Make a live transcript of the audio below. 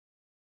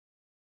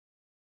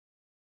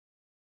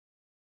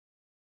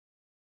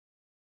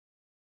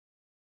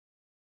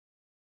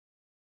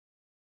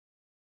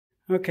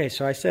Okay,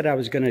 so I said I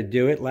was going to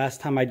do it.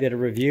 Last time I did a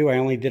review, I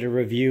only did a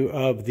review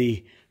of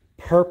the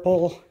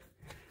Purple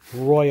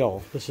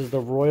Royal. This is the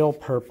Royal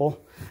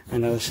Purple. I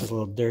know this is a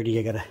little dirty.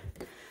 I got to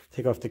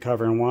take off the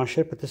cover and wash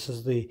it, but this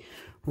is the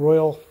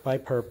Royal by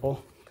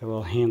Purple. Got a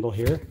little handle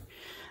here.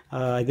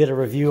 I did a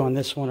review on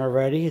this one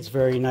already. It's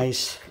very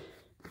nice,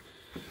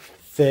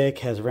 thick,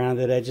 has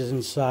rounded edges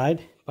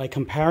inside. By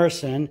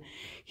comparison,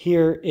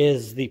 here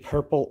is the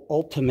Purple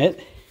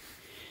Ultimate.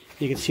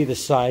 You can see the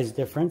size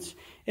difference.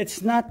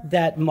 It's not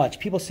that much.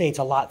 People say it's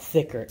a lot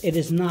thicker. It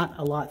is not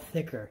a lot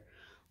thicker.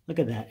 Look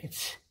at that.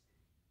 It's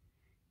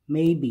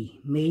maybe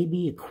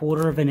a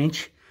quarter of an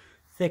inch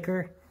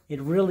thicker.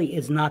 It really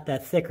is not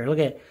that thicker. Look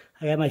at it.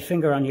 I got my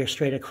finger on here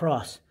straight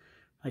across.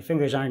 My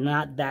fingers are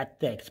not that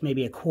thick. It's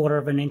maybe a quarter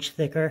of an inch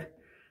thicker.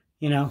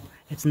 You know,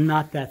 it's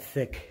not that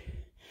thick,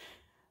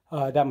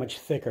 that much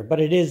thicker.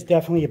 But it is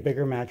definitely a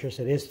bigger mattress.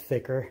 It is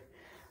thicker.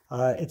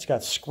 It's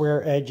got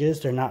square edges.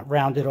 They're not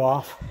rounded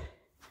off.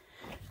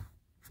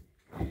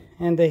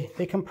 And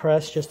they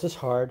compress just as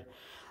hard.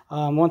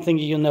 One thing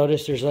you'll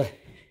notice, there's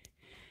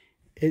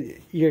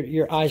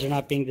your eyes are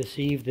not being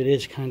deceived. It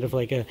is kind of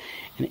like an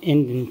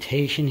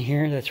indentation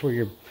here. That's where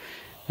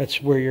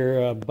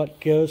your butt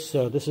goes.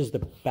 So this is the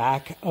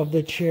back of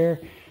the chair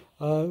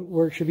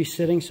where it should be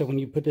sitting. So when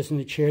you put this in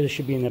the chair, this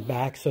should be in the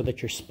back so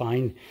that your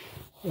spine,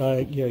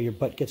 your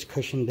butt gets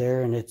cushioned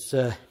there. And it's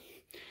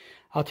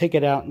I'll take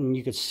it out and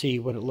you can see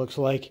what it looks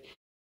like.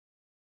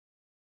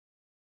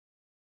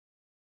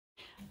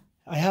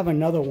 I have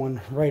another one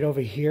right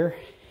over here.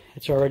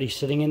 It's already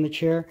sitting in the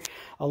chair.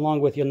 Along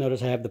with, you'll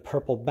notice I have the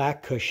purple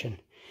back cushion.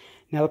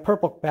 Now the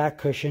purple back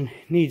cushion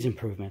needs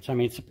improvements. I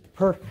mean, it's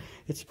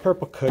a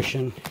purple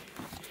cushion.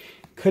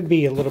 Could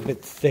be a little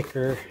bit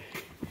thicker.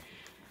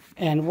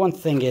 And one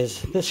thing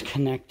is, this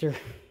connector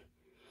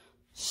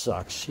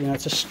sucks. You know,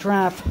 it's a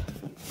strap,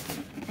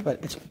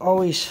 but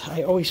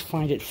I always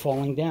find it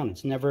falling down.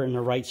 It's never in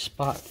the right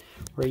spot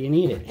where you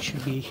need it. It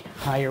should be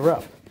higher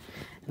up.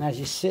 And as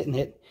you sit in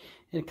it,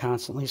 it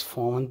constantly is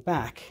falling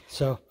back.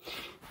 So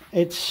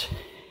it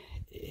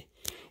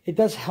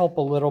does help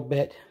a little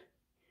bit,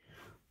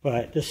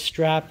 but the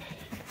strap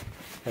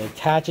that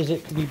attaches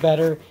it could be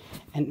better,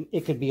 and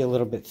it could be a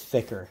little bit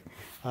thicker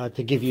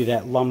to give you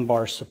that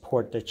lumbar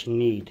support that you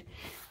need,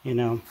 you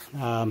know.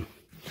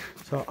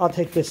 So I'll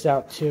take this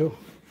out too.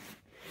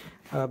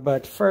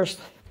 But first,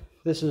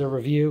 this is a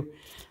review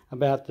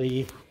about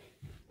the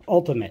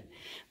Ultimate.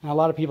 Now, a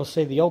lot of people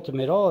say the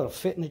Ultimate, oh, it'll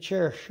fit in the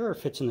chair. Sure, it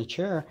fits in the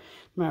chair.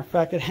 Matter of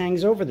fact, it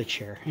hangs over the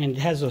chair, and it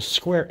has those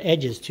square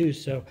edges too,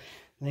 so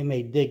they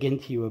may dig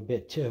into you a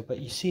bit too. But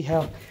you see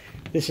how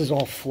this is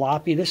all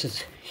floppy? This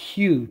is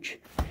huge.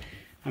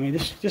 I mean,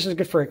 this is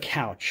good for a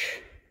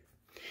couch.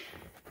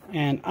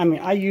 And I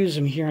mean, I use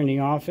them here in the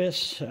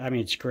office. I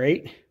mean, it's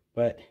great,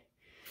 but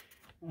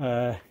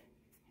in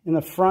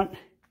the front,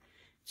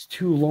 it's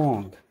too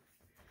long.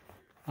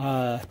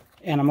 And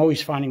I'm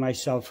always finding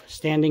myself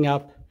standing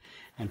up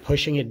and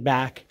pushing it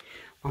back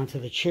onto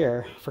the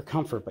chair for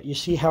comfort. But you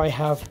see how I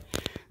have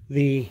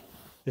this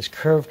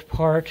curved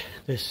part,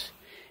 this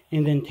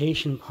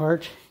indentation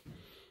part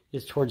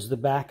is towards the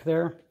back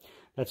there.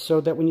 That's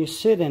so that when you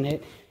sit in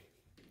it,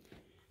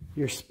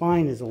 your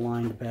spine is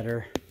aligned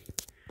better.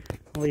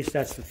 At least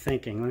that's the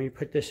thinking. Let me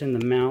put this in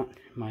the mount,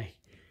 my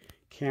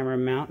camera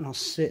mount, and I'll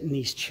sit in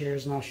these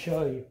chairs and I'll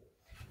show you.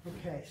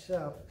 Okay,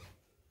 so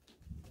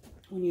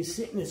when you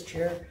sit in this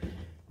chair,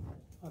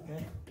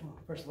 okay, well,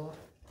 first of all,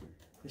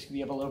 this can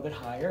be up a little bit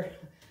higher.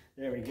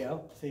 There we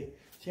go. See,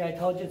 I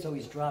told you it's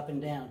always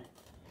dropping down.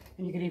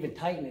 And you can even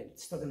tighten it.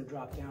 It's still going to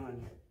drop down on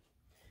you.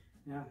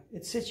 Now,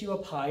 it sits you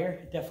up higher.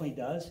 It definitely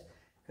does,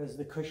 because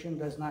the cushion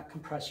does not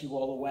compress you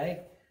all the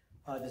way.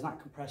 Does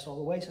not compress all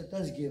the way, so it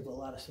does give a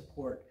lot of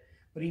support.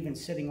 But even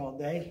sitting all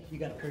day, you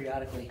got to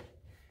periodically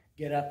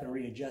get up and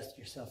readjust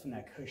yourself in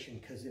that cushion,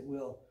 because it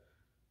will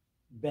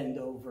bend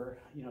over,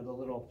 you know, the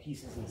little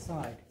pieces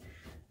inside.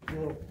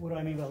 What do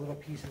I mean by little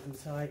pieces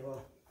inside?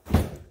 Well,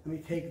 let me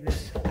take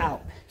this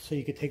out so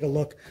you can take a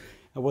look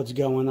at what's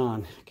going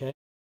on, okay?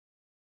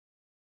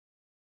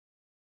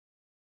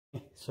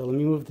 So let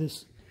me move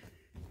this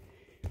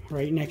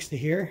right next to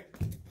here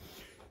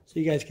so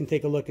you guys can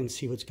take a look and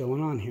see what's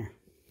going on here.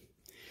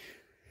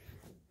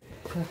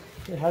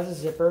 It has a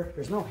zipper.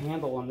 There's no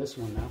handle on this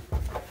one though.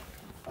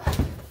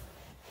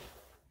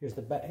 Here's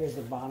the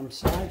bottom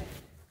side.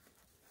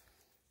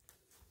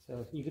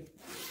 So you could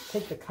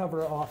take the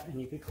cover off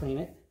and you could clean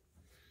it.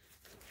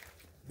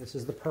 This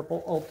is the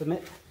Purple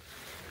Ultimate.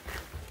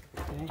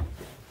 Okay,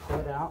 pull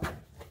it out.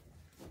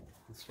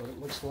 That's what it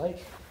looks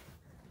like.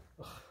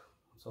 Ugh,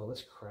 what's all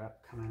this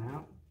crap coming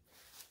out?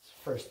 It's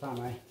the first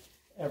time I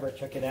ever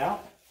took it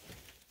out.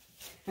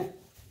 So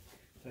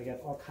I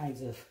got all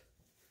kinds of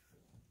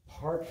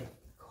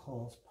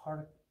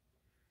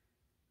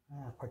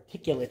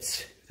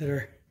particulates that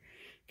are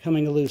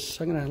coming loose.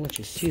 So I'm going to let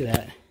you see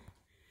that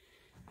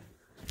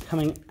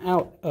coming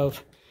out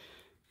of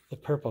the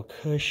purple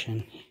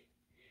cushion.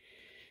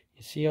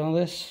 You see all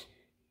this?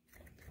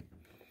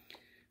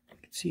 You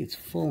can see it's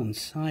full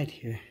inside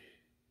here.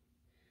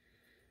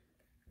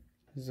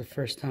 This is the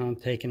first time I'm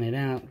taking it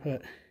out,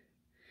 but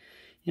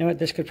you know what?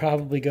 This could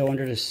probably go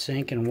under the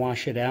sink and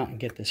wash it out and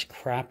get this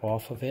crap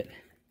off of it.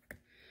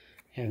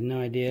 I have no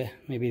idea.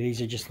 Maybe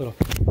these are just little...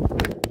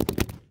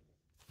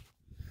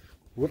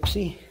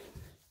 Whoopsie.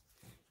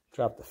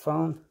 Drop the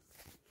phone.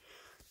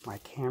 My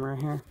camera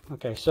here.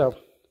 Okay, so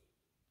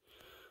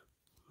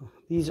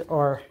these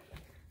are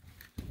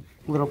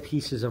little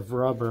pieces of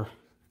rubber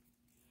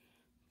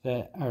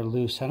that are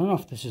loose. I don't know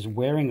if this is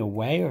wearing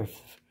away or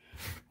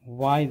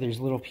why there's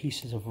little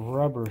pieces of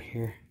rubber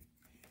here.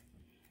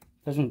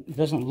 It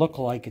doesn't look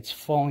like it's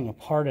falling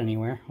apart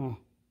anywhere. Oh,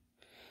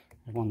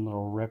 there's one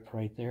little rip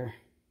right there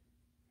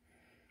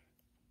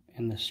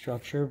in the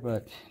structure,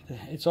 but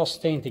it's all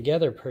staying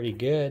together pretty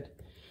good.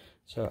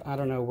 So I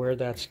don't know where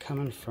that's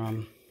coming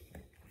from,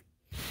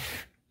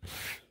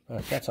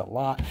 but that's a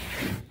lot.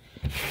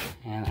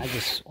 And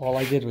all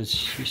I did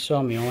was, you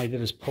saw me, all I did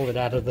was pull it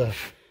out of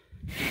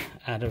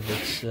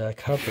its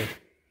cover.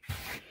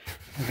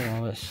 Look at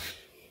all this.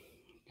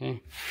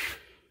 Okay.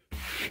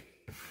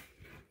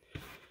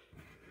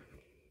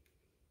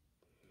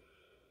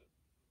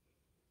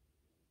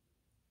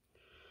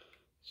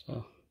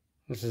 So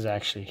this is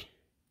actually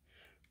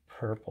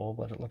purple,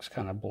 but it looks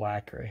kind of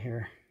black right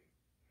here.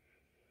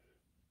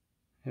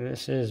 And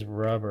this is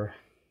rubber,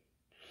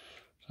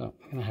 so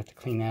I'm gonna have to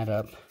clean that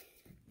up.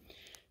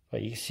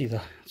 But you can see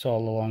it's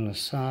all along the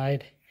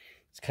side.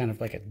 It's kind of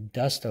like a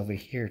dust over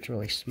here. It's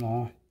really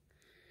small.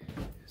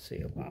 Let's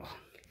see, well,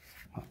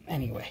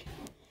 anyway.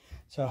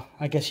 So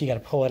I guess you got to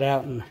pull it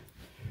out and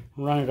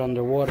run it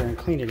underwater and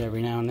clean it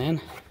every now and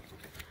then.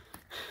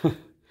 You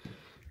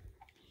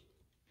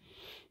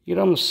can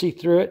almost see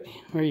through it,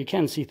 or you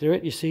can see through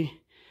it. You see,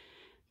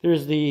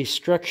 there's the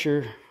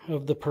structure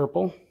of the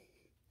purple.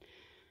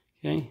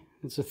 Okay,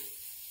 it's a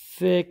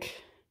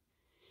thick,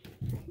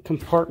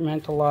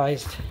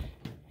 compartmentalized.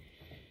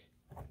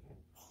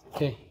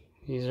 Okay,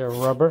 these are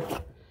rubber,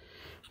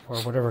 or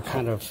whatever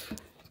kind of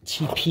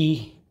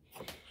TPES,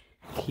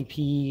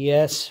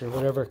 or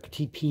whatever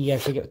TP, I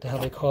forget what the hell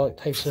they call it,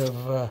 types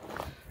of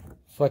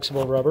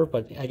flexible rubber.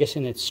 But I guess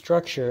in its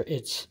structure,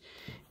 if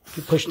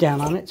you push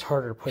down on it, it's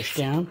harder to push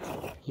down.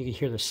 You can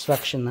hear the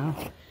suction now.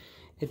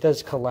 It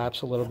does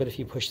collapse a little bit if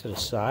you push to the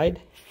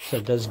side, so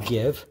it does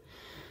give.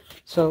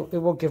 So it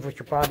will give with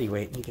your body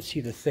weight. You can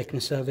see the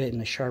thickness of it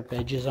and the sharp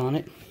edges on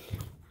it.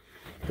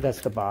 But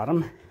that's the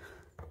bottom.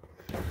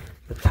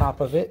 The top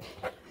of it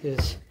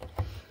is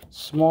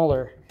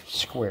smaller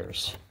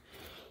squares.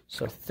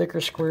 So thicker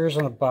squares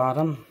on the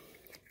bottom,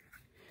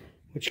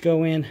 which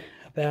go in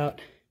about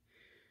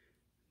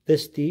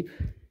this deep.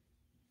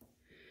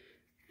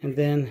 And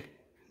then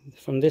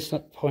from this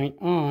point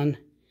on,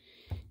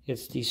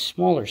 it's these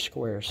smaller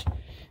squares.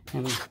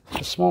 And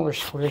the smaller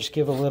squares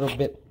give a little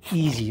bit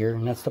easier,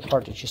 and that's the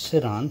part that you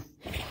sit on.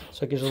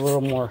 So it gives a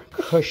little more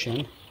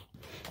cushion.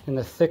 And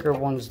the thicker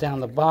ones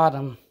down the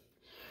bottom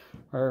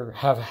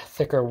have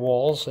thicker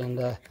walls, and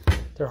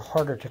they're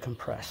harder to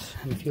compress.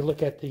 And if you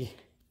look at the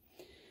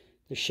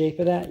shape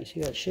of that, you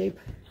see that shape?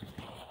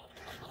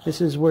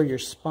 This is where your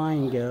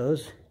spine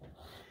goes.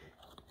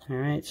 All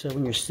right, so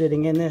when you're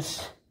sitting in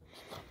this,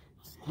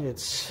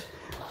 it's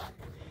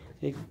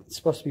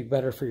supposed to be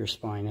better for your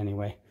spine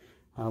anyway,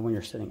 when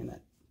you're sitting in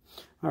that.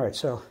 All right,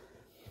 so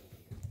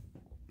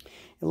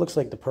it looks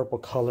like the purple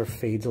color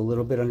fades a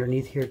little bit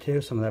underneath here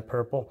too, some of that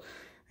purple.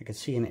 I can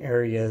see in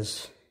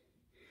areas,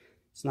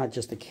 it's not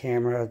just the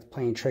camera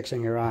playing tricks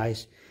on your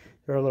eyes.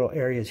 There are little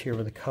areas here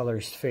where the color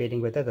is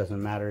fading, but that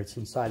doesn't matter. It's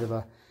inside of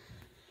a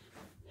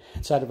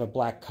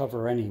black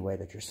cover anyway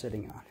that you're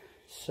sitting on.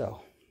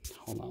 So,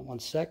 hold on one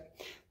sec.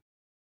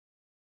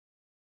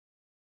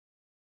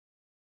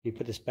 You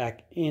put this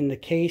back in the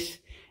case,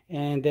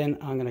 and then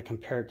I'm going to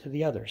compare it to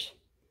the others.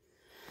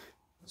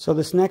 So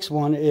this next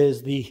one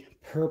is the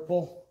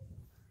purple,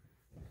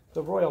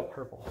 the royal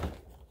purple.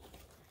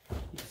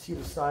 You can see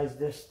the size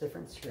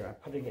difference here. I'm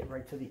putting it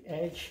right to the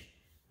edge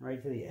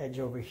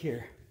over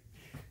here.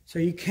 So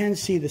you can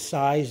see the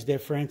size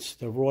difference.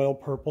 The royal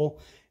purple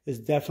is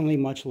definitely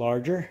much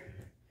larger,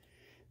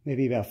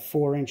 maybe about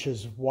 4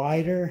 inches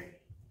wider,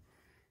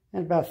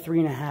 and about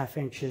 3.5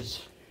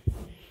 inches,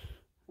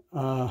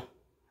 I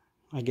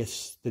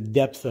guess the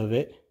depth of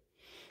it,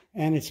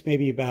 and it's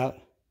maybe about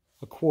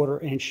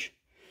 1/4 inch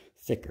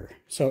thicker.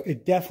 So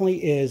it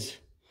definitely is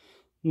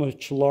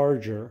much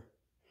larger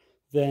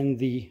than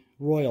the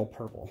royal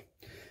purple.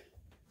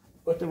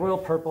 But the royal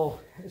purple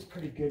is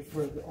pretty good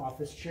for the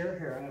office chair.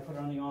 Here, I'm going to put it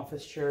on the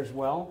office chair as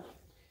well,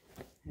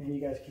 and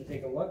you guys can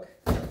take a look.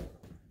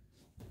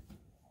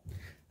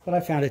 But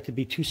I found it to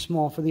be too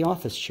small for the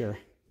office chair.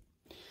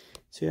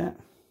 See that?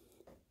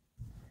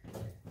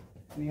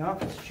 In the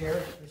office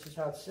chair, this is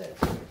how it sits.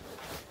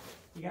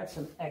 You got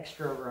some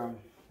extra room.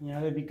 You know,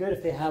 it'd be good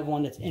if they have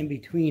one that's in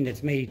between,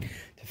 that's made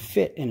to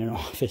fit in an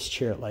office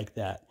chair like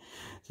that.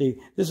 See,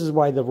 this is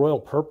why the royal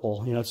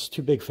purple, you know, it's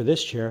too big for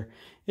this chair.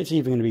 It's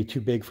even going to be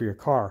too big for your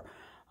car.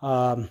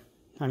 I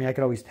mean, I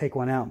could always take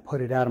one out and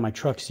put it out of my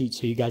truck seat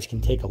so you guys can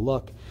take a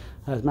look.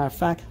 As a matter of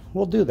fact,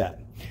 we'll do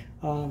that.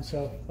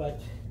 But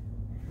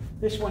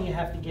This one you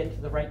have to get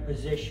to the right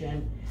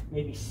position,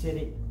 maybe sit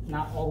it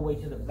not all the way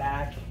to the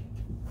back,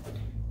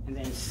 and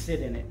then sit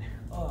in it.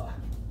 Oh,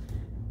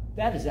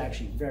 that is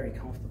actually very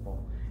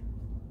comfortable.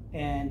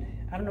 And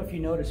I don't know if you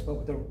noticed, but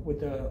with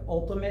the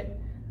Ultimate,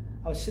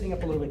 I was sitting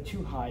up a little bit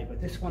too high,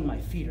 but this one, my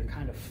feet are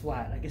kind of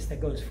flat. I guess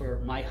that goes for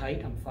my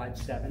height. I'm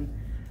 5'7".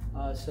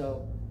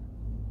 So,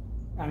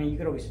 I mean, you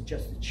could always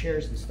adjust the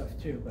chairs and stuff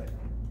too, but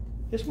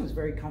this one's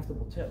very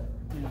comfortable too.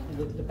 You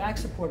know, the back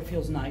support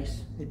feels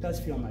nice. It does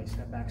feel nice,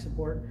 that back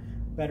support,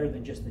 better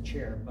than just the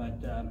chair.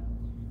 But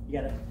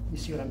you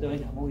see what I'm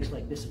doing? I'm always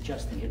like this,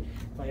 adjusting it.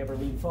 If I ever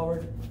lean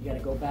forward, you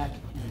gotta go back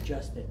and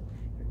adjust it.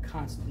 You're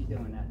constantly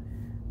doing that.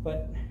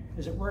 But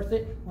is it worth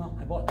it? Well,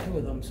 I bought 2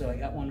 of them, so I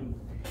got one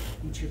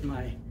in each of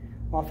my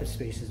office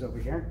spaces over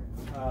here.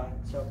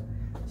 So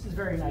this is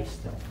very nice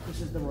still.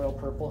 This is the Royal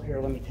Purple. Here,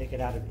 let me take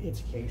it out of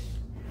its case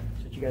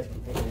so that you guys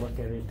can take a look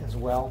at it as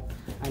well.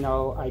 I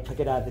know I took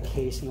it out of the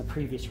case in the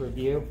previous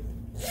review.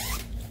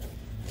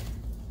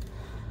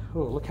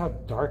 Oh, look how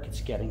dark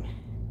it's getting.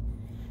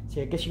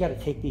 See, I guess you got to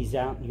take these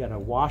out. You got to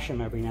wash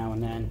them every now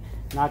and then,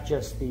 not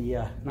just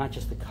the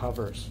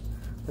covers.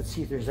 Let's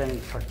see if there's any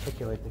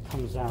particulate that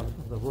comes out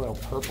of the Royal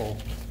Purple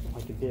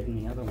like it did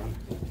in the other one.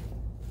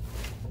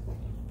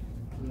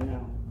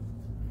 No.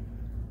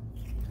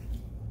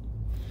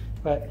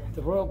 But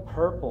the Royal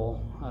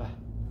Purple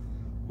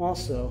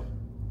also,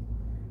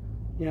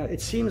 you know,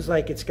 it seems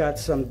like it's got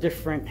some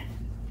different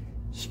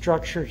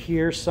structure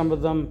here. Some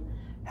of them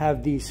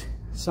have these,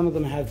 some of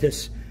them have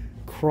this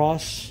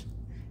cross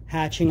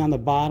hatching on the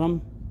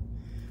bottom,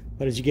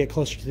 but as you get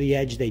closer to the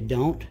edge, they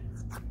don't.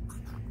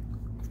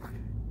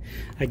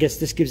 I guess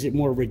this gives it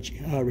more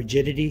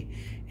rigidity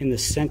in the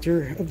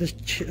center of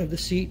the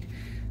seat.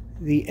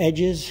 The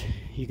edges,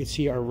 you can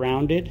see, are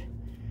rounded.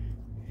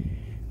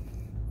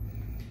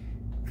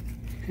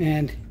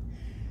 And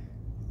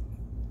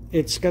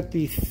it's got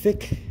the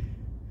thick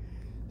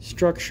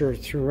structure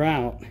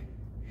throughout.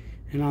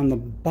 And on the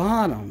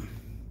bottom,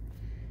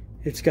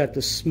 it's got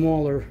the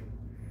smaller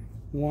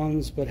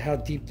ones, but how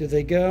deep do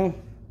they go?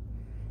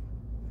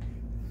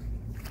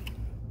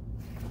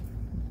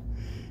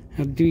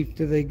 How deep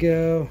do they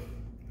go?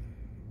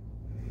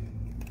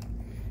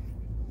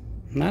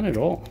 Not at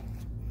all.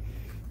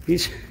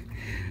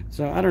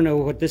 So I don't know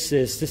what this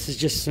is. This is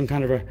just some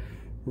kind of a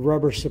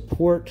rubber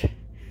support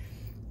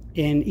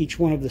in each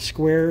one of the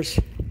squares.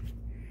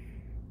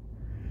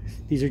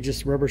 These are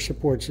just rubber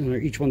supports in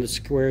each one of the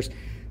squares.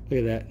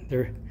 Look at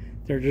that.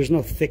 There's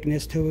no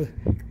thickness to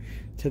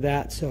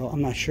that, so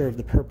I'm not sure of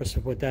the purpose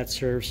of what that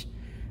serves.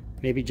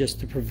 Maybe just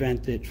to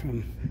prevent it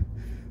from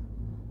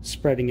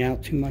spreading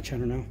out too much, I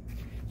don't know.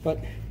 But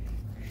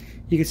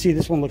you can see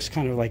this one looks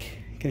kind of like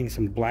getting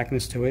some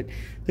blackness to it.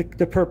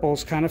 The purple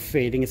is kind of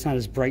fading. It's not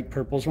as bright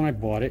purple as when I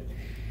bought it.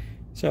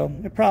 So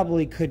it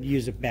probably could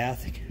use a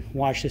bath.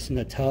 Wash this in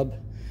the tub.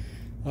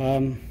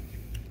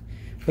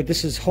 But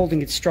this is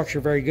holding its structure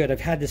very good. I've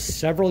had this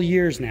several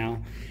years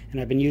now, and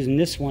I've been using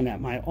this one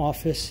at my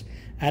office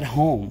at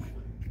home.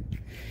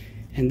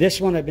 And this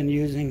one I've been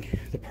using,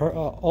 the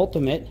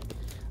Ultimate,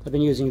 I've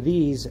been using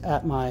these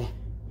at my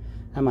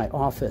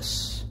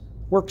office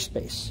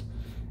workspace.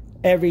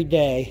 Every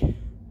day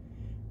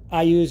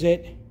I use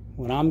it.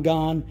 When I'm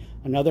gone,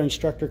 another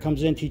instructor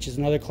comes in, teaches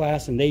another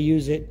class, and they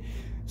use it.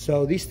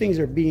 So these things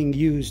are being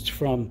used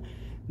from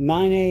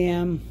 9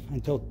 a.m.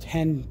 until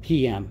 10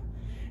 p.m.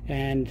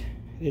 And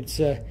it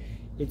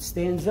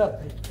stands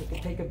up. It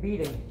can take a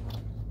beating,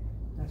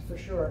 that's for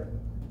sure.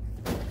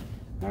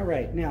 All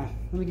right, now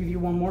let me give you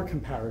one more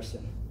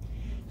comparison.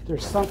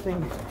 There's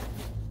something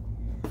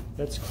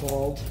that's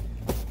called,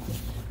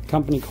 a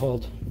company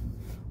called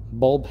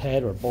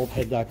Bulbhead or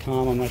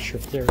bulbhead.com. I'm not sure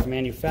if they're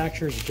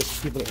manufacturers or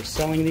just people that were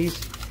selling these.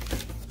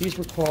 These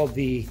were called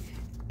the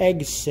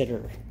Egg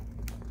Sitter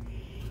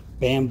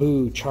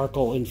Bamboo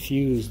Charcoal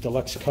Infused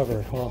Deluxe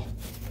Cover. Well,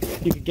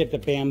 you could get the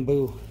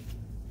bamboo.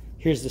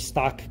 Here's the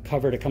stock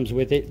cover that comes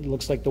with it. It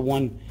looks like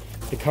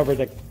the cover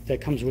that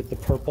comes with the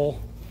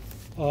purple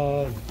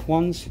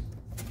ones.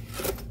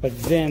 But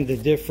then the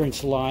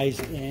difference lies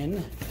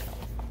in,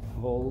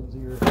 hold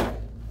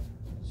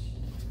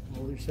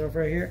yourself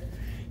right here.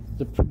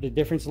 The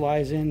difference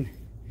lies in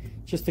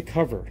just the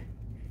cover.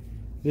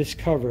 This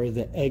cover,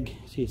 the egg,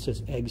 see it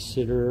says Egg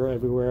Sitter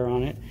everywhere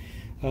on it.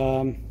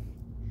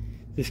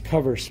 This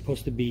cover is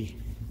supposed to be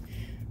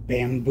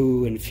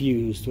bamboo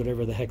infused,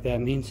 whatever the heck that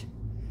means.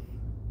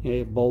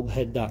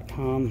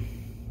 Bulbhead.com.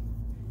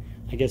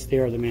 I guess they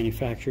are the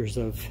manufacturers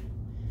of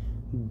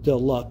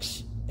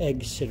Deluxe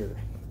Egg Sitter.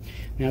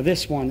 Now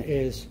this one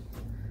is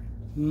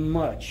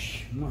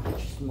much,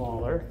 much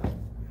smaller,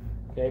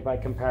 okay, by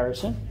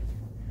comparison.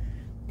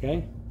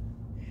 Okay,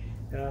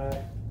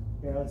 yeah,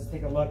 let's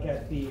take a look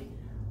at the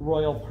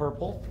Royal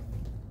Purple.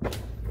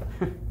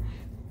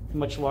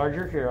 Much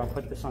larger. Here, I'll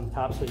put this on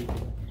top so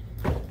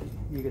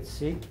you can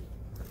see.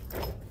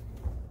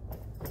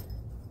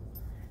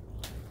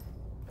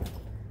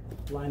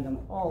 Line them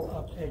all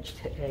up edge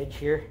to edge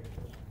here,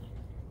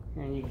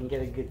 and you can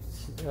get a good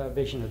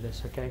vision of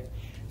this. Okay,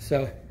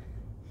 so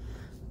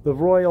the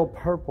Royal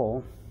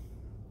Purple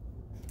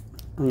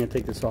I'm going to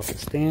take this off the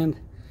stand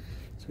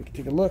so we can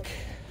take a look.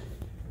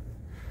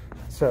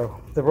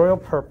 So the Royal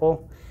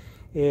Purple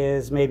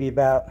is maybe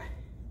about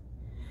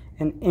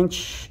an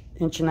inch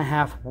and a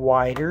half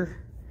wider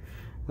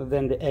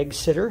than the Egg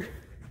Sitter,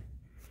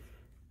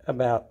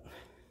 about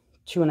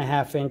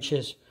 2.5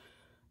 inches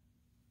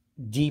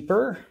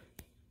deeper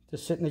to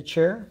sit in the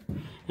chair,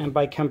 and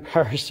by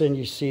comparison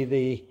you see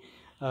the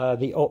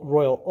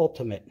Royal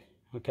Ultimate.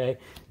 Okay,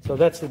 so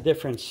that's the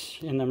difference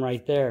in them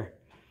right there.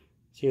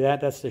 See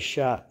that? That's the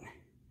shot.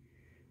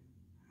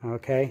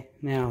 Okay,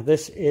 now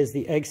this is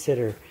the Egg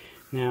Sitter.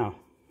 Now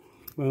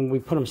when we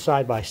put them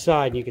side by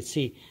side, you can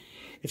see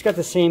it's got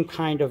the same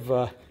kind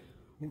of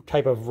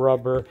type of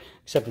rubber,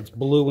 except it's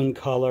blue in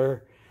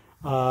color.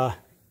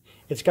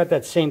 It's got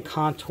that same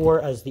contour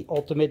as the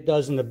Ultimate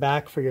does in the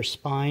back for your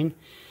spine.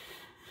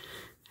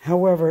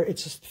 However,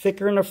 it's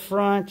thicker in the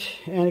front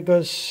and it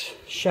goes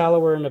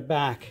shallower in the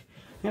back.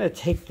 I'm going to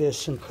take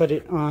this and put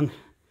it on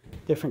a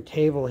different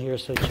table here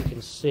so that you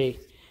can see.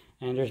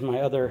 And there's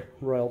my other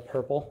Royal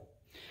Purple.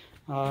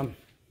 Let's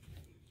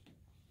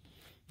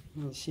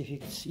see if you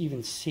can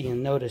even see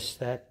and notice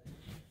that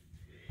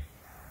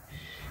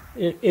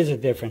it is a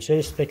difference. It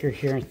is thicker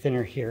here and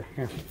thinner here.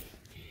 Here.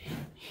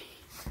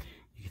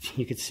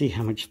 You can see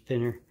how much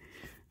thinner.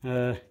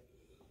 It's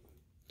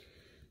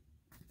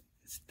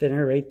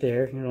thinner right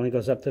there. It only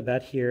goes up to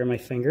about here, my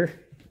finger,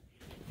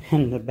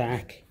 and the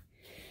back.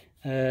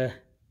 It's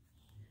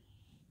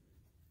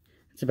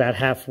about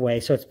halfway,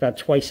 so it's about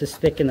twice as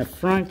thick in the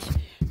front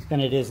than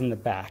it is in the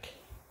back.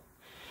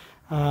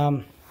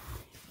 And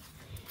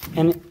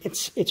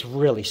it's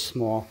really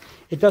small.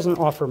 It doesn't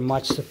offer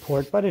much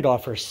support, but it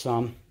offers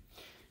some.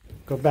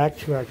 Go back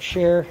to our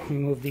chair,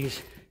 remove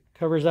these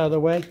covers out of the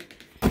way,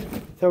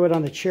 throw it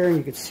on the chair, and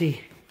you can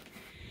see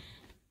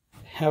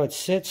how it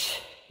sits.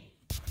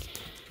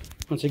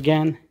 Once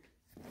again,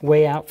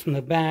 way out from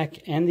the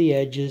back and the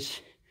edges,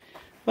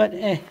 but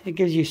it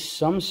gives you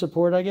some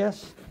support, I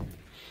guess.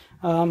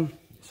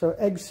 So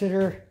Egg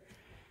Sitter,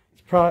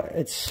 I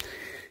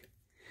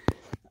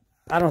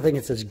don't think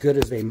it's as good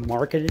as they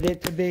marketed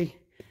it to be,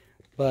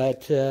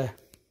 but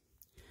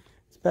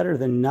it's better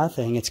than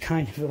nothing. It's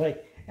kind of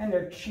like, and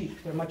they're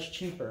cheap. They're much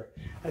cheaper.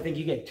 I think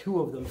you get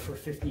 2 of them for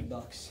 50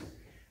 bucks.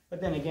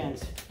 But then again,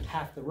 it's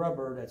half the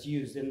rubber that's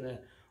used in the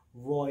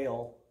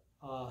Royal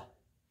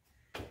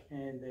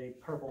and the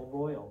Purple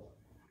Royal.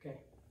 Okay,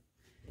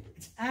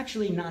 it's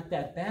actually not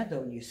that bad though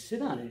when you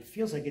sit on it. It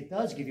feels like it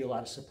does give you a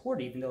lot of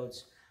support, even though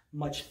it's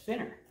much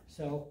thinner.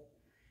 So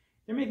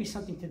there may be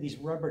something to these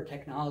rubber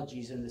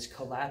technologies and this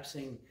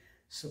collapsing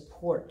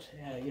support.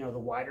 You know, the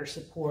wider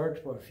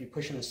support, or if you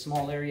push in a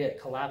small area, it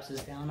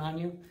collapses down on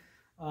you.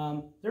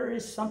 There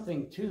is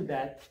something to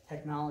that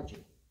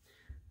technology.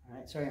 All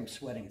right, sorry I'm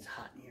sweating. It's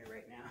hot in here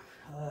right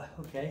now.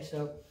 Okay,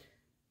 so,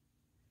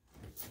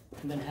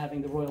 and then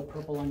having the Royal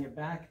Purple on your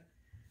back.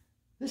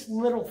 This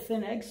little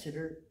thin Egg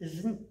Sitter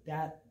isn't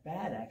that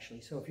bad,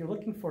 actually. So if you're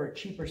looking for a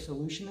cheaper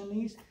solution than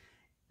these,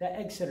 that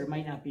Egg Sitter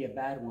might not be a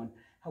bad one.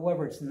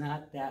 However, it's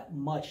not that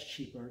much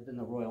cheaper than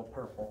the Royal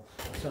Purple.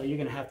 So you're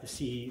going to have to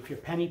see, if you're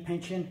penny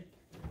pinching,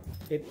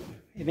 it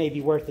may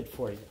be worth it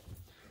for you.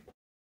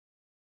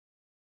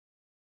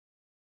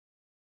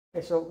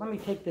 Okay, so let me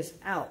take this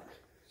out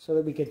so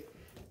that we could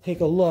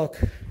take a look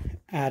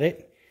at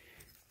it.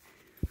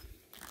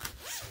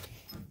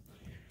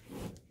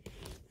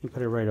 Let me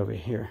put it right over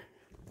here.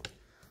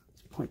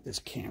 Let's point this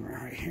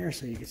camera right here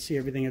so you can see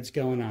everything that's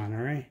going on,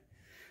 all right?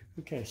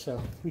 Okay,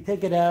 so we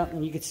take it out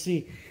and you can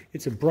see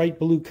it's a bright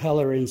blue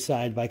color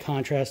inside by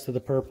contrast to the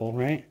purple,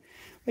 right?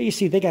 But you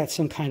see they got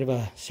same kind of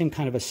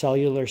a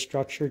cellular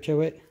structure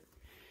to it.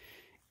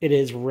 It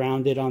is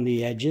rounded on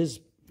the edges,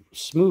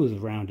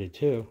 smooth rounded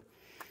too.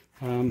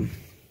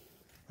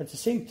 It's the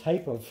same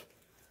type of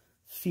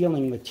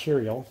feeling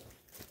material.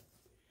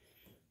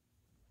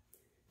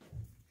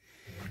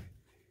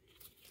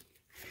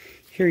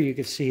 Here you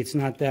can see it's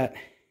not that,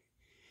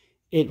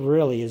 it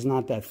really is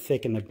not that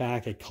thick in the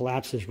back. It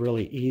collapses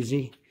really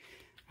easy.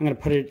 I'm going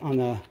to put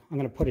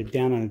it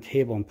down on the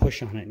table and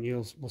push on it,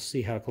 and we'll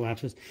see how it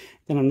collapses.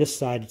 Then on this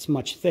side, it's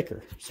much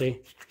thicker.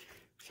 See?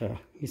 So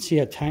you see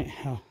how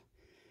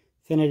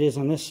thin it is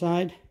on this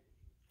side.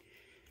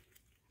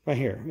 Right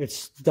here,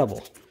 it's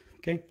double.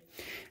 Okay,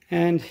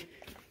 and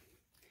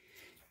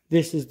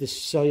this is the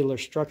cellular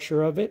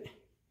structure of it.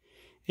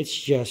 It's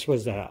just,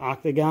 was that, an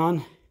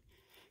octagon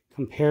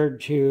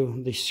compared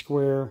to the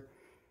square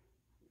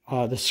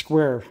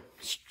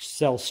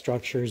cell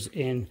structures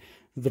in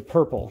the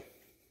purple.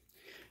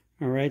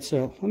 All right,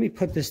 so let me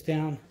put this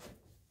down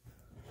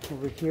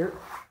over here.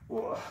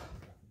 Whoa.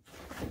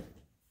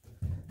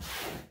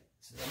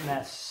 This is a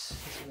mess.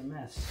 This is a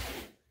mess.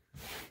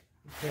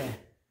 Okay,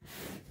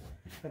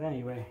 but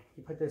anyway,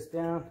 you put this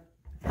down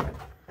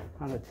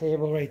on the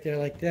table right there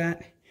like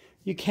that.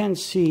 You can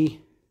see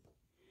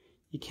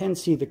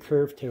the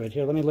curve to it.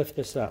 Here, let me lift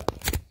this up.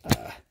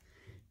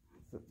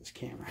 Flip this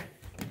camera.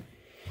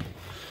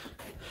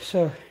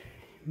 So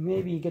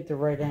maybe you get the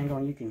right angle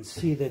and you can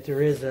see that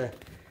there is a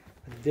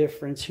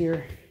difference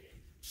here.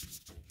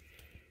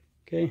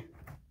 Okay.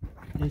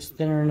 It's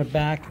thinner in the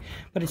back,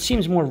 but it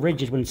seems more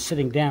rigid when it's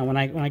sitting down. When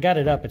I got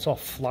it up, it's all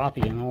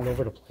floppy and all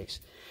over the place.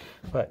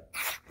 But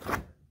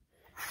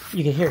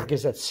you can hear it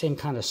gives that same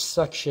kind of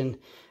suction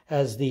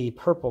as the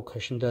purple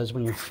cushion does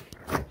when you're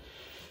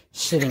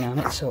sitting on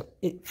it. So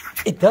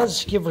it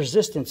does give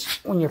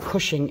resistance when you're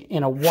pushing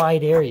in a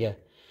wide area.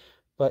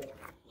 But,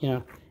 you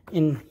know,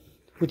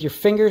 with your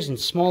fingers in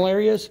small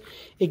areas,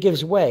 it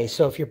gives way.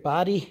 So if your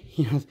body,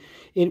 you know,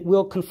 it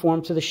will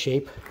conform to the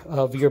shape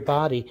of your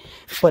body,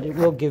 but it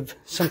will give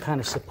some kind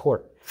of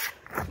support.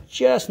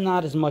 Just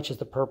not as much as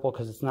the purple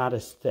because it's not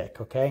as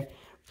thick, okay?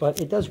 But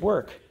it does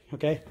work,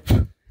 okay?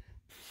 So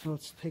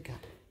let's take a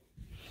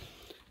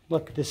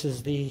look. This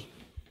is the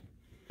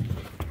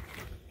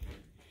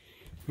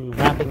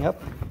wrapping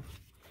up.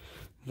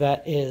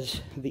 That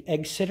is the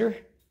egg sitter.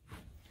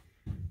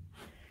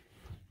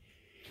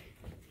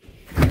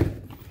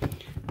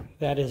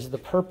 That is the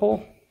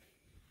purple.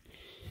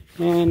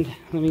 And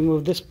let me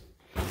move this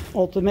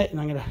ultimate, and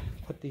I'm going to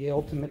put the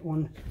ultimate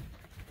one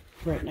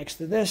right next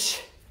to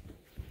this.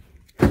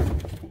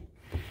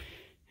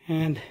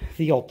 And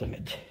the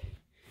ultimate.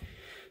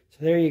 So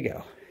there you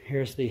go.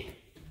 Here's the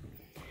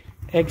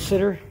egg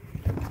sitter.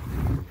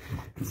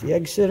 It's the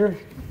egg sitter.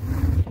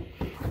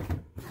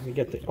 We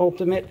get the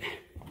ultimate,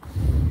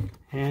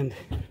 and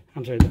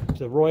I'm sorry,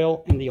 the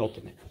royal and the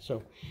ultimate.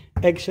 So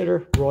egg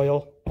sitter,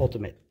 royal,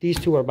 ultimate. These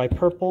two are by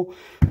Purple.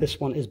 This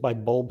one is by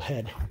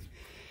Bulbhead.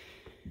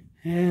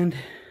 And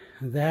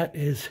that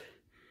is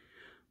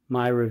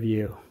my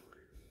review.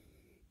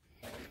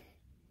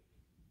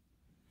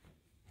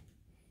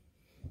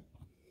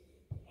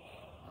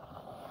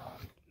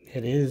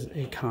 It is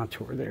a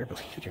contour there,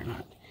 believe it or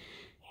not.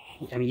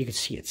 I mean, you can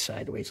see it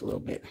sideways a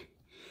little bit.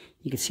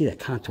 You can see that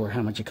contour,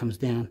 how much it comes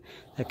down.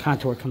 That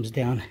contour comes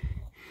down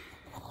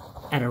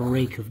at a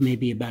rake of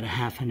maybe about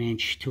 1/2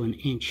 inch to 1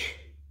 inch.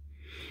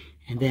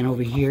 And then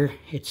over here,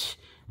 it's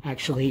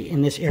actually,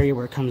 in this area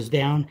where it comes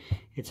down,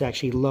 it's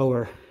actually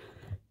lower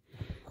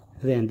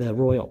than the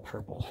royal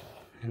purple.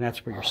 And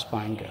that's where your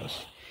spine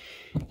goes.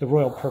 The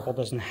royal purple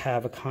doesn't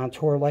have a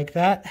contour like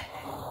that.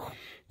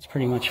 It's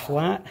pretty much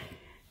flat.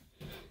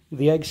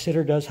 The egg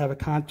sitter does have a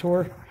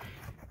contour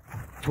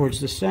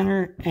towards the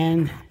center,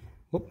 and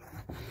whoop,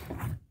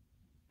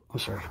 oh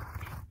sorry,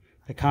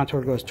 the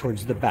contour goes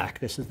towards the back.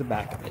 This is the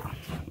back of it,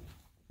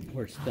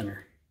 where it's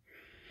thinner.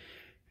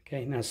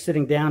 Okay, now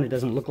sitting down, it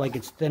doesn't look like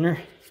it's thinner,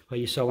 but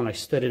you saw when I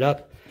stood it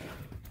up,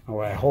 or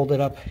when I hold it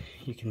up,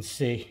 you can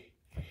see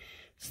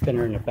it's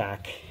thinner in the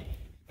back,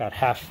 about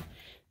half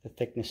the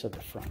thickness of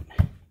the front.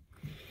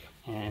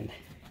 And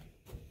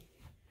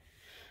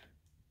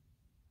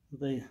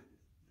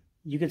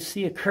you can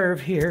see a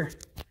curve here.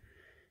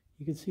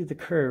 You can see the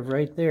curve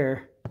right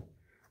there,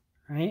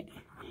 right?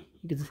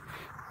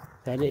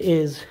 That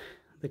is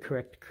the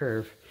correct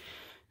curve.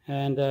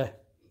 And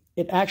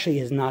it actually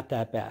is not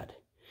that bad.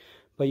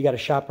 But you got to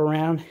shop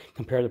around,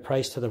 compare the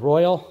price to the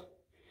Royal,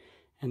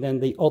 and then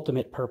the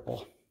Ultimate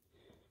Purple.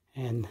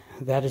 And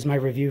that is my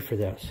review for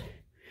those.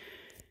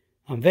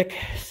 I'm Vic,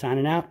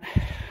 signing out.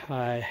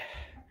 Got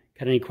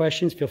any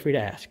questions, feel free to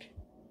ask.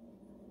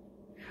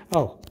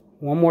 Oh,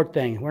 one more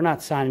thing. We're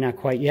not signing out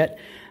quite yet.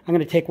 I'm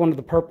going to take one of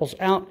the purples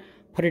out,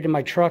 put it in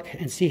my truck,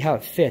 and see how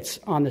it fits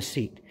on the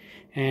seat.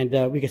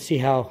 And we can see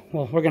how,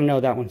 well, we're going to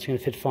know that one's going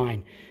to fit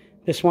fine.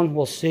 This one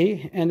we'll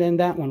see, and then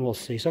that one we'll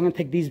see. So I'm going to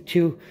take these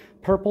two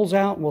purples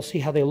out. We'll see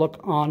how they look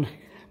on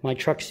my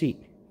truck seat.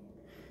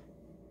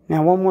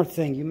 Now, one more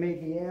thing. You may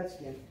be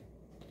asking,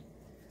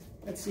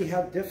 let's see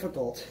how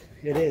difficult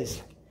it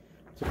is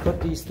to put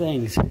these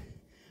things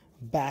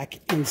back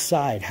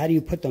inside. How do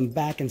you put them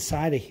back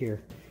inside of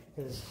here?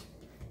 Because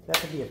that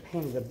could be a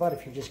pain in the butt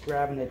if you're just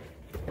grabbing it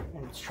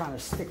and it's trying to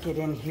stick it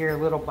in here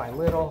little by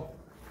little.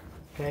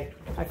 Okay,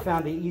 I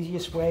found the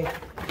easiest way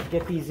to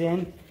get these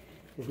in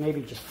is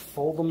maybe just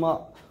fold them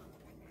up.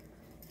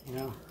 You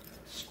know,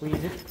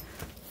 squeeze it,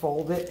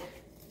 fold it.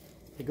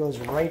 It goes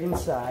right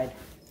inside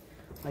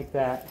like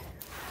that.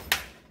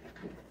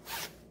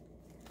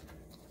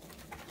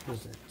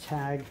 There's a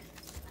tag.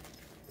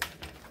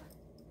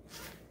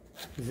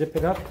 Zip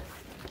it up.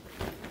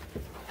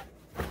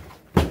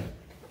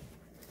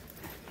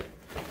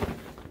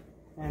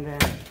 And then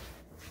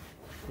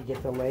to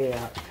get the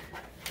layout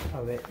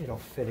of it, it'll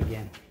fit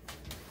again.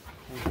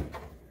 Okay.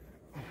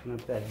 Open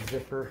up that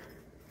zipper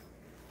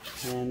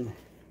and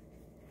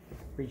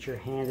reach your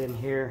hand in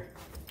here.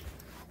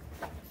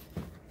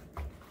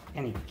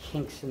 Any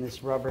kinks in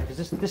this rubber, because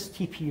this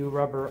TPU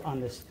rubber on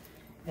this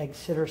egg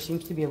sitter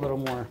seems to be a little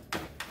more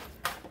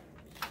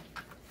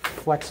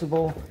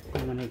flexible,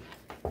 and when it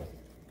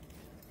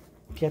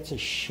gets a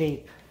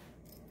shape,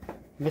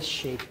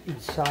 misshape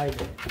inside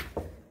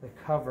the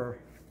cover,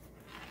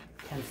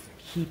 tends to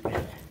keep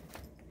it.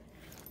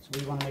 So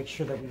we want to make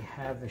sure that we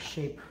have the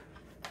shape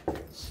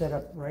set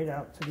up right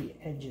out to the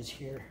edges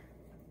here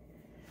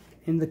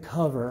in the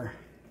cover.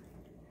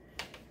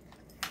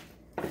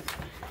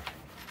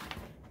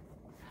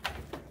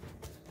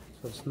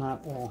 So it's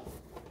not all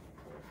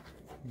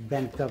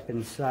bent up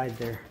inside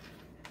there,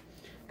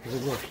 because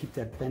it will keep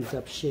that bent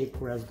up shape,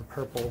 whereas the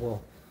purple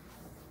will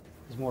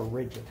is more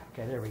rigid.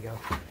 Okay, there we go.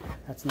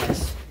 That's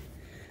nice.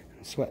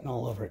 I'm sweating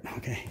all over it.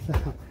 Okay,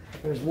 so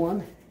there's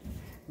one.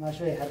 And I'll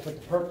show you how to put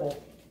the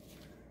purple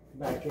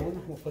back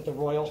in. We'll put the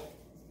royal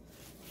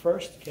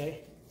first,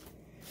 okay?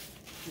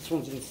 This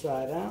one's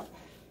inside out.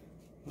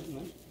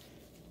 And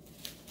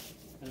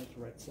it's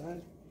the right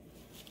side.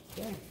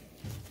 Okay,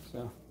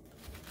 so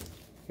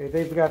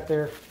they've got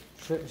their,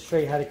 show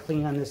you how to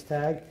clean on this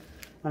tag.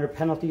 Under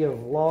penalty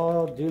of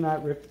law, do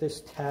not rip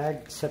this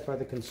tag except by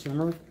the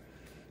consumer.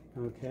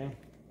 Okay,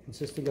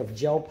 consisting of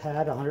gel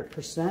pad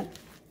 100%.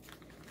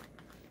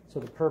 So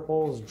the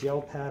purple is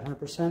gel pad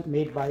 100%,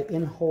 made by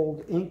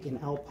Inhold Inc. in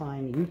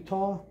Alpine,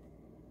 Utah.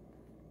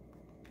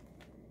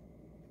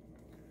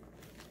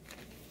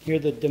 Here are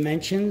the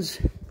dimensions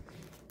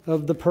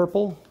of the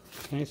purple.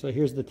 Okay, so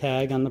here's the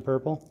tag on the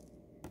purple.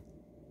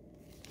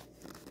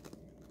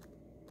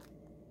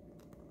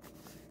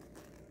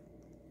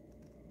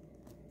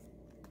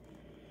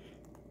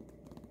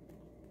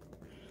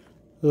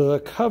 The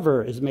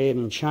cover is made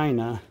in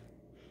China,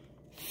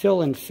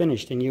 fill and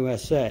finished in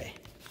USA.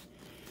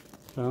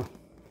 So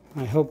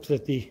I hope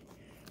that the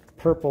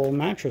purple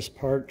mattress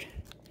part,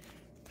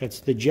 that's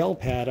the gel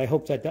pad, I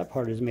hope that that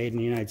part is made in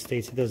the United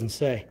States. It doesn't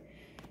say.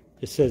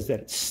 It says that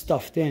it's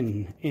stuffed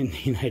in the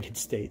United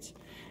States.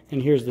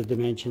 And here's the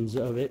dimensions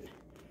of it.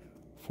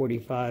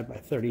 45 by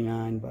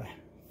 39 by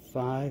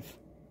 5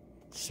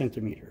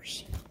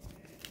 centimeters.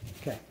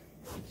 Okay,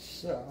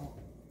 so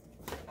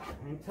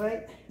hang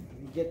tight.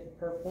 You get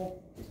the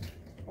purple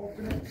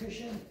alternate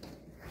cushion.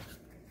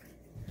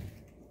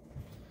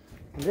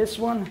 And this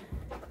one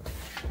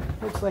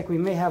looks like we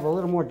may have a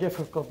little more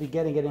difficulty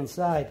getting it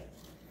inside,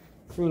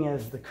 seeing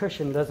as the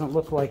cushion doesn't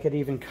look like it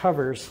even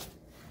covers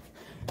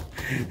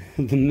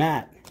the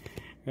mat,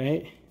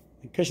 right?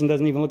 The cushion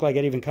doesn't even look like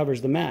it even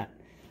covers the mat.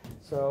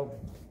 So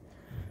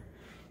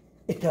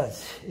it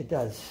does, it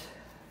does.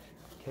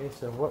 Okay,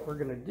 so what we're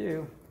gonna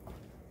do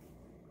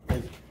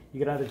is you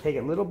can either take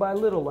it little by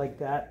little like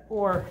that,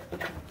 or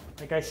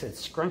like I said,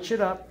 scrunch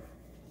it up,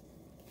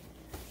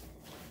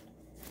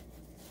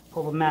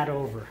 pull the mat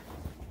over.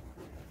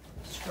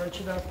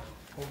 Scrunch it up,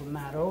 pull the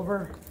mat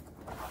over.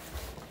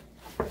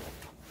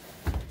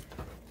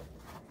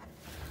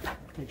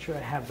 Make sure I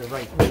have the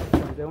right weight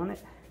when I'm doing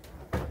it.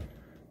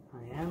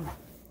 I am.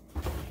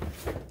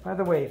 By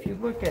the way, if you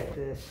look at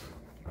this,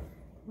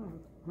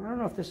 I don't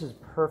know if this is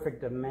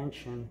perfect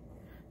dimension.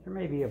 There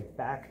may be a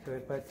back to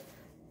it, but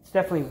it's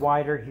definitely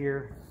wider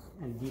here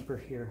and deeper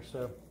here.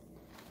 So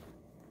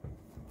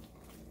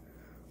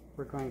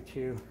we're going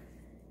to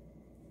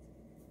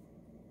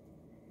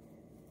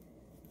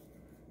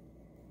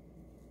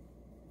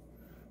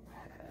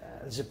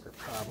zipper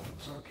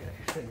problems. Okay,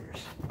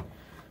 figures.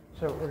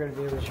 So what we're going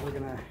to do is we're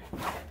going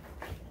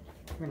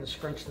to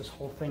scrunch this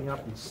whole thing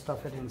up and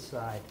stuff it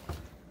inside.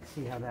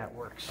 See how that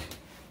works.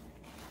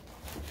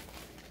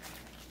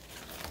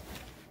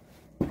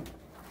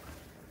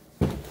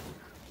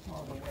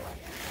 All the way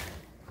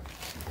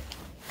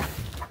in.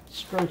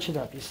 Scrunch it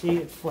up. You see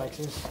it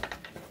flexes.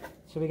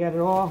 So we got it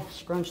all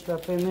scrunched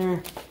up in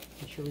there.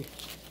 Make sure we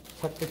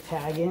tuck the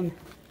tag in.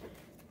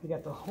 We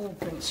got the whole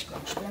thing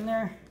scrunched in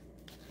there.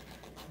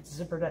 Let's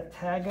zipper that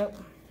tag up.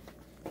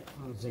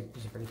 Oh,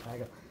 zipper the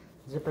tag up.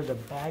 Zipper the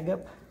bag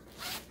up.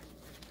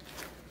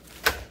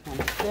 And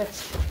it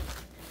fits.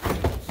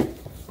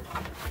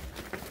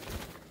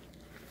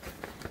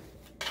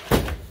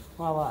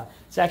 Voila.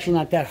 It's actually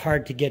not that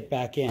hard to get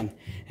back in.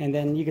 And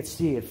then you can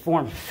see it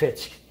form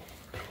fits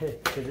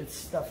because it's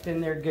stuffed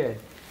in there good.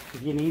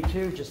 If you need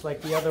to, just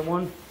like the other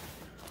one,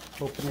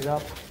 open it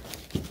up,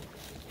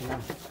 you know,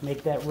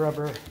 make that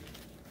rubber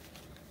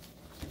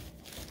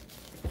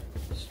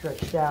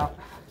stretched out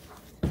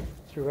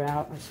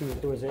throughout. I see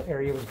that there was an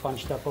area was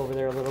bunched up over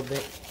there a little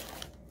bit.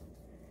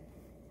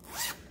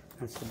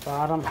 That's the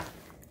bottom,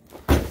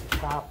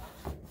 top,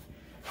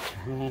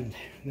 and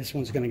this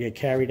one's going to get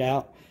carried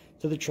out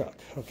to the truck,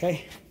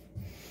 okay?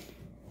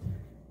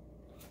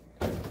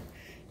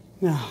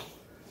 Now,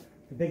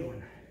 the big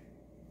one.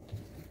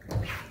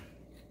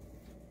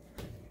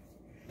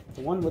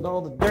 The one with all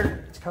the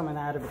dirt that's coming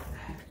out of it.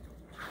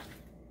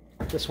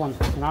 This one,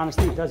 in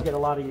honesty, it does get a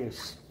lot of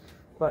use.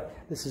 But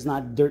this is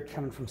not dirt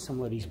coming from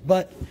somebody's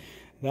butt.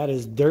 That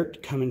is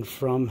dirt coming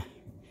from,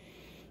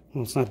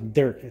 well, it's not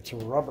dirt, it's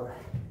rubber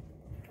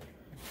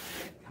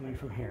coming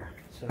from here.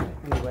 So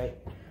anyway,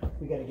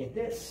 we got to get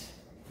this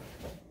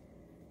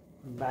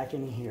back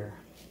in here.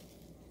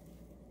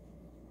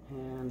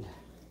 And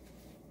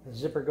the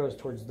zipper goes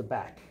towards the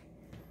back.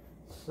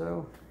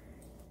 So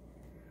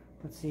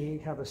let's see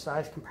how the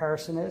size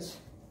comparison is.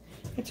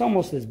 It's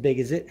almost as big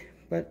as it,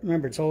 but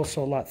remember, it's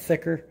also a lot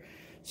thicker.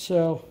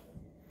 So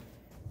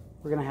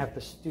we're going to have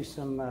to do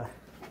some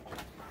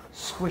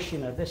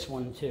squishing of this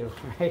one too,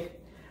 right?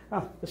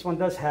 Oh, this one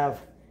does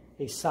have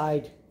a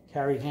side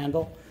carry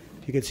handle.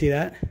 You can see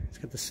that. It's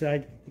got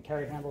the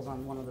carry handles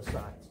on one of the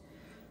sides.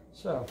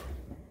 So,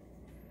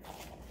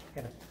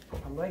 got to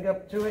put my leg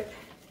up to it.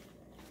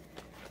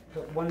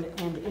 Put one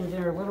end in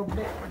there a little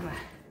bit. We're going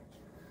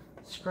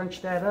to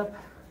scrunch that up.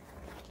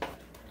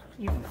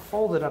 even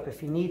fold it up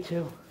if you need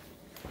to,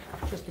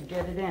 just to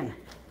get it in.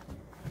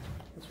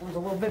 This one's a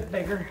little bit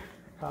bigger.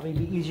 Probably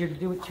be easier to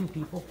do with 2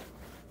 people.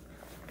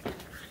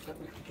 Let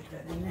me get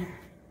that in there.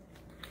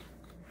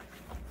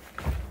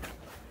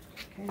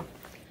 Okay,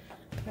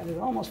 got it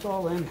almost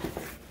all in.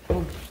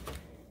 Boom.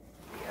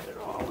 Got it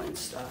all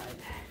inside.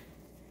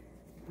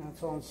 Now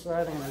it's all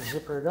inside. I'm going to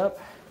zipper it up.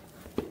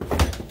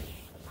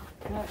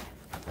 Okay.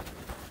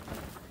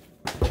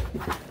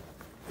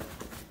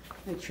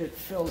 Make sure it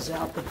fills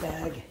out the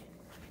bag.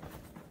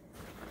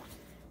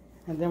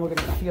 And then we're going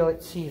to feel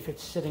it, see if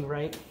it's sitting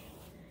right.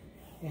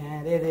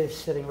 And it is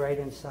sitting right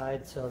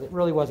inside, so it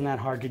really wasn't that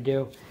hard to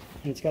do.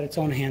 And it's got its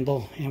own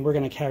handle, and we're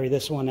going to carry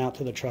this one out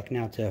to the truck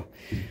now too,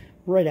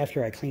 right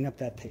after I clean up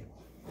that tape.